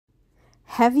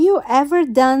Have you ever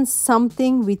done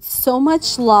something with so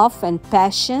much love and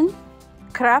passion?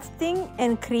 Crafting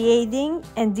and creating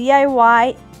and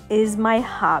DIY is my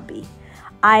hobby.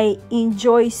 I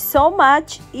enjoy so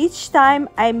much each time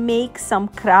I make some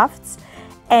crafts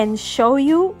and show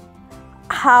you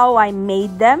how I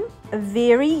made them.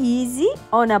 Very easy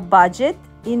on a budget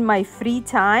in my free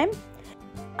time.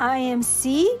 I am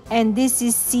C and this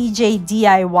is CJ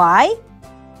DIY.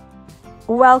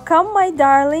 Welcome, my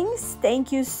darlings.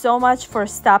 Thank you so much for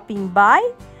stopping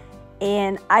by,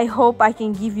 and I hope I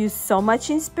can give you so much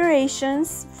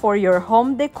inspirations for your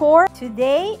home decor.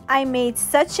 Today I made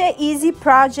such a easy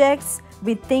projects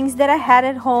with things that I had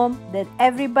at home that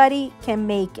everybody can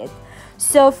make it.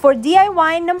 So for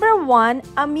DIY number 1,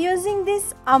 I'm using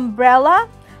this umbrella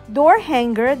door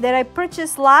hanger that I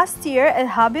purchased last year at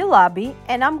Hobby Lobby,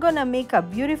 and I'm gonna make a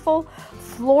beautiful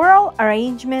floral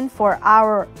arrangement for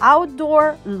our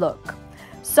outdoor look.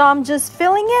 So I'm just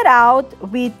filling it out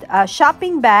with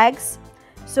shopping bags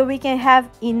so we can have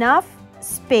enough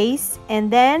space, and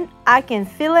then I can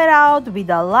fill it out with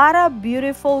a lot of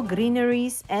beautiful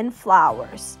greeneries and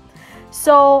flowers.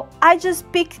 So I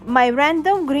just picked my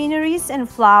random greeneries and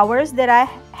flowers that I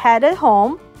had at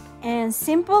home, and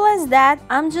simple as that,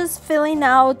 I'm just filling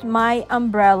out my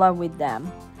umbrella with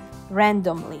them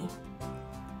randomly.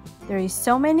 There is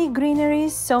so many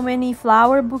greeneries, so many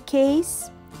flower bouquets,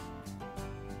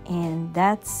 and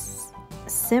that's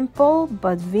simple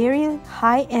but very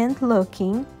high-end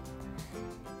looking.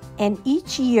 And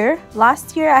each year,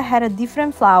 last year I had a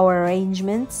different flower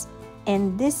arrangements,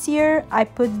 and this year I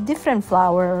put different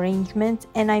flower arrangement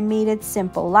and I made it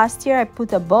simple. Last year I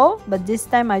put a bow, but this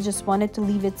time I just wanted to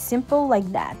leave it simple like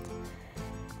that.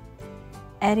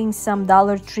 Adding some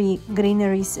Dollar Tree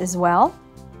greeneries as well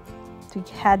to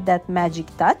add that magic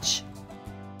touch.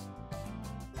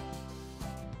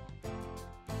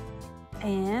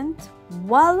 And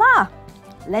voila!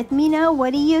 Let me know,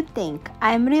 what do you think?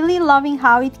 I'm really loving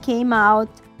how it came out.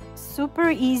 Super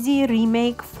easy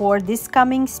remake for this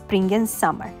coming spring and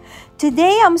summer.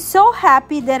 Today I'm so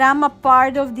happy that I'm a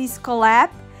part of this collab.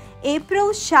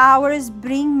 April Showers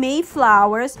Bring May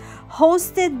Flowers,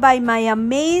 hosted by my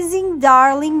amazing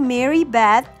darling Mary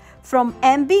Beth from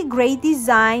MB Great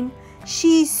Design.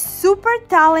 She's super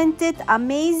talented,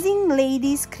 amazing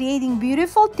ladies creating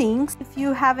beautiful things. If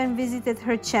you haven't visited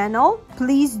her channel,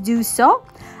 please do so.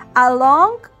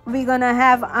 Along, we're gonna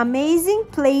have amazing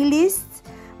playlists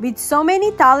with so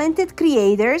many talented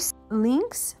creators.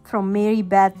 Links from Mary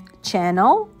Beth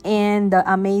channel and the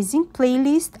amazing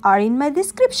playlist are in my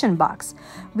description box.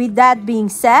 With that being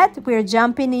said, we're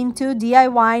jumping into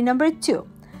DIY number 2.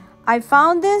 I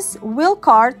found this wheel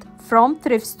cart from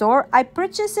thrift store. I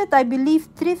purchased it, I believe,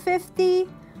 $3.50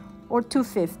 or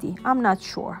 $2.50. I'm not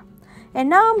sure. And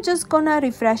now I'm just gonna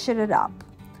refresh it up.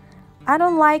 I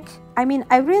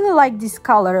really like this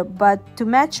color, but to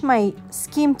match my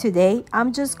scheme today,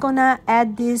 I'm just gonna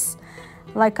add this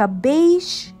like a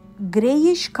beige,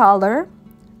 grayish color,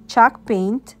 chalk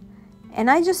paint, and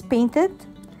I just painted,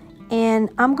 and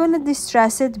I'm gonna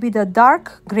distress it with a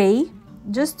dark gray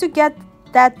just to get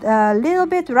that little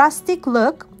bit rustic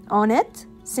look on it.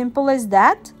 Simple as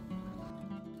that.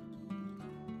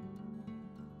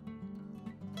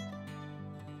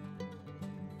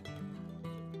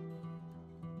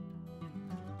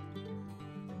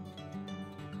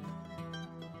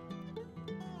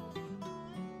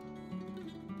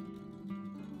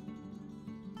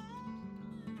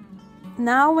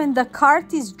 Now when the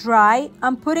cart is dry,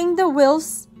 I'm putting the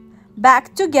wheels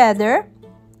back together.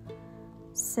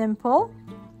 Simple.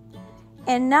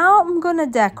 And now I'm gonna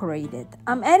decorate it.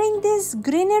 I'm adding this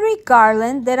greenery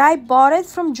garland that I bought it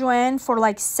from Joanne for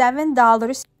like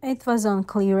 $7. It was on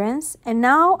clearance. And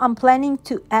now I'm planning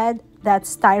to add that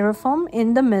styrofoam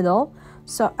in the middle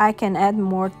so I can add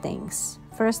more things.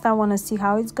 First, I wanna see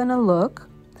how it's gonna look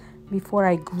before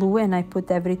I glue and I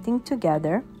put everything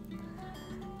together.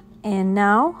 And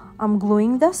now I'm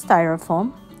gluing the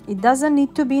styrofoam. It doesn't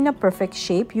need to be in a perfect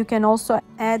shape. You can also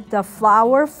add the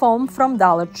flower foam from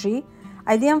Dollar Tree.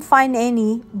 I didn't find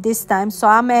any this time, so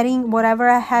I'm adding whatever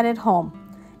I had at home,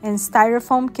 and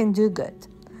styrofoam can do good.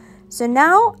 So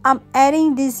now I'm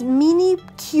adding this mini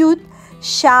cute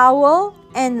shovel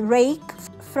and rake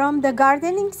from the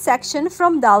gardening section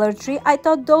from Dollar Tree. I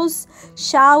thought those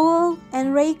shovel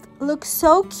and rake look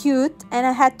so cute, and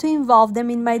I had to involve them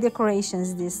in my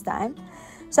decorations this time.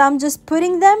 So I'm just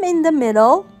putting them in the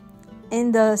middle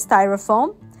in the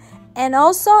styrofoam. And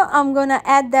also I'm gonna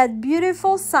add that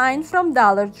beautiful sign from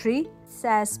Dollar Tree. It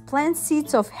says plant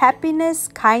seeds of happiness,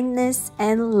 kindness,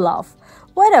 and love.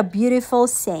 What a beautiful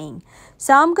saying.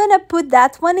 So I'm gonna put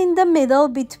that one in the middle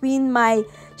between my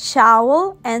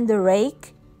shovel and the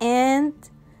rake, and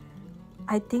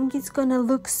I think it's gonna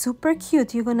look super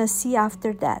cute. You're gonna see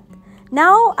after that.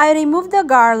 Now I remove the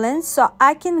garland so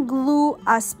I can glue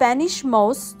a Spanish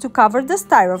moss to cover the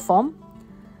styrofoam,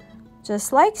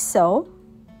 just like so,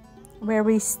 where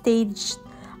we staged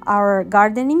our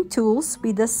gardening tools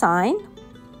with the sign.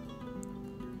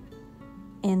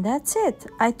 And that's it.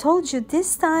 I told you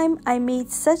this time I made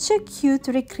such a cute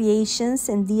recreations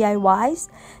and DIYs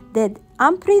that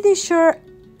I'm pretty sure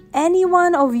any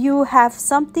one of you have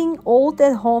something old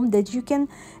at home that you can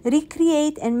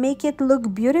recreate and make it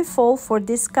look beautiful for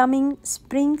this coming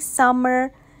spring,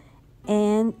 summer,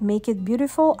 and make it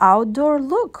beautiful outdoor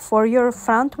look for your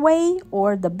front way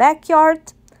or the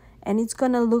backyard. And it's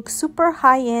gonna look super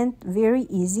high-end, very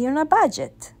easy on a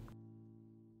budget.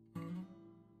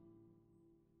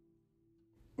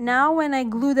 Now when I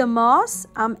glue the moss,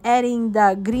 I'm adding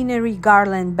the greenery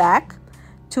garland back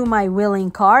to my willing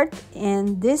card,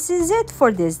 and this is it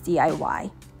for this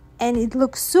DIY. And it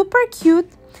looks super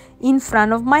cute in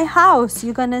front of my house.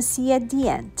 You're gonna see at the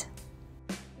end.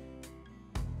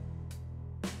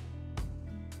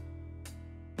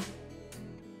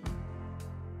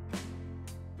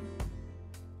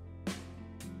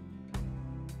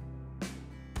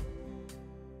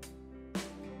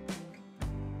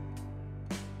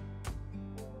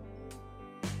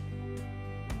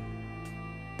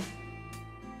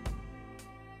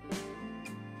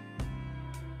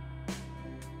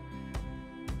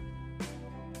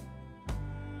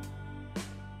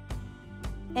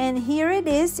 And here it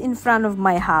is in front of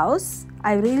my house.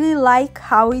 I really like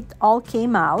how it all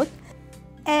came out.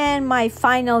 And my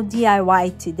final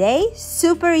DIY today,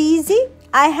 super easy.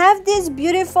 I have these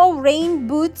beautiful rain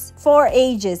boots for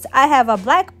ages. I have a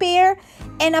black pair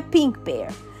and a pink pair.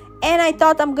 And I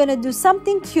thought I'm gonna do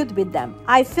something cute with them.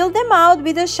 I filled them out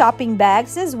with the shopping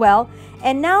bags as well.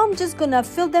 And now I'm just gonna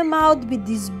fill them out with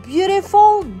these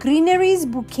beautiful greeneries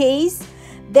bouquets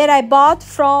that I bought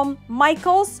from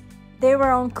Michael's. They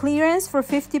were on clearance for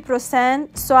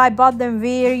 50%, so I bought them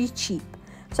very cheap.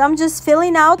 So I'm just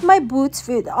filling out my boots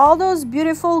with all those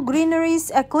beautiful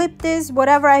greeneries, eucalyptus,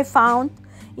 whatever I found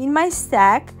in my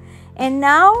stack. And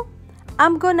now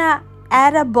I'm gonna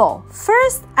add a bow.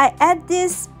 First, I add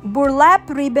this burlap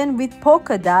ribbon with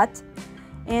polka dot.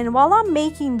 And while I'm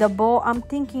making the bow, I'm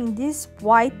thinking this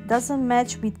white doesn't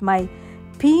match with my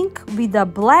pink with a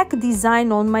black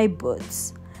design on my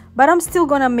boots. But I'm still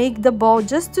gonna make the bow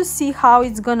just to see how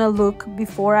it's gonna look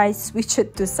before I switch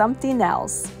it to something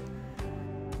else.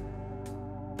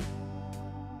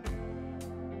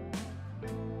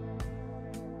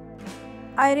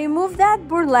 I removed that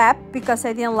burlap because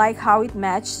I didn't like how it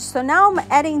matched. So now I'm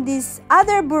adding this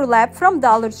other burlap from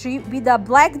Dollar Tree with the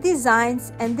black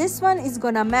designs, and this one is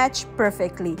gonna match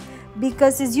perfectly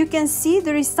because as you can see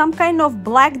there is some kind of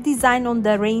black design on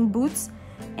the rain boots,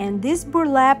 and this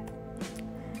burlap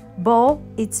bow,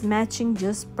 it's matching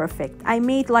just perfect. I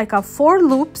made like a 4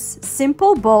 loops,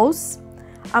 simple bows.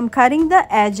 I'm cutting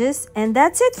the edges, and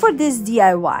that's it for this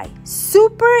DIY.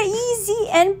 Super easy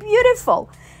and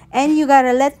beautiful. And you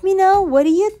gotta let me know, what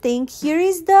do you think? Here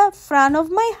is the front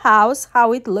of my house,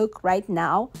 how it look right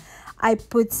now. I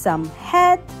put some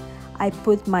hat, I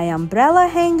put my umbrella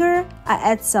hanger, I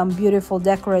add some beautiful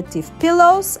decorative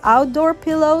pillows, outdoor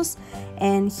pillows.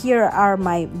 And here are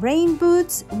my rain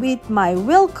boots with my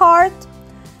wheel cart,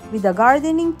 with the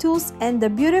gardening tools, and the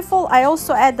beautiful, I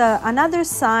also add another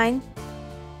sign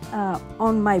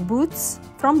on my boots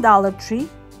from Dollar Tree.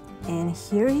 And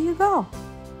here you go.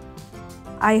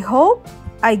 I hope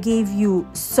I gave you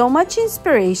so much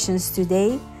inspirations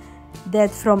today that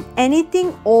from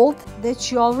anything old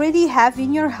that you already have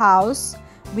in your house,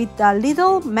 with a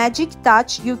little magic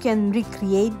touch, you can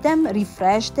recreate them,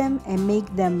 refresh them, and make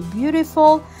them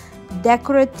beautiful,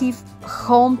 decorative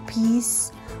home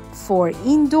piece for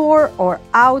indoor or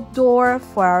outdoor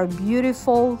for our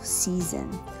beautiful season.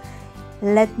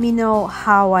 Let me know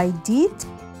how I did.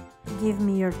 Give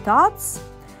me your thoughts.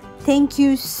 Thank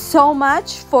you so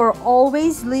much for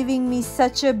always leaving me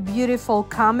such a beautiful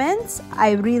comments.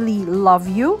 I really love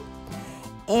you.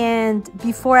 And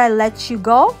before I let you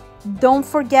go, don't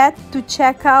forget to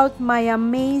check out my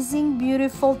amazing,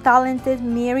 beautiful, talented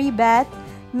Mary Beth.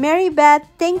 Mary Beth,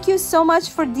 thank you so much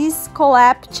for this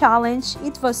collab challenge.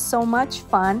 It was so much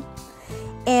fun.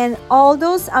 And all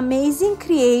those amazing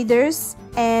creators,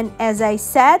 and as I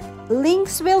said,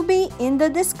 links will be in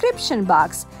the description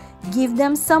box. Give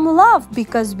them some love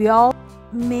because we all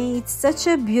made such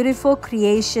a beautiful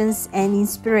creations and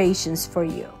inspirations for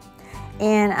you.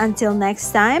 And until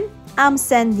next time, I'm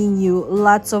sending you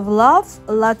lots of love,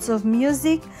 lots of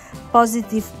music,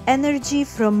 positive energy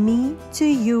from me to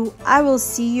you. I will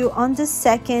see you on the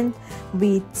 2nd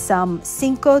with some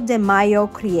Cinco de Mayo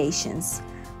creations.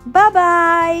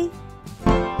 Bye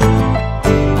bye!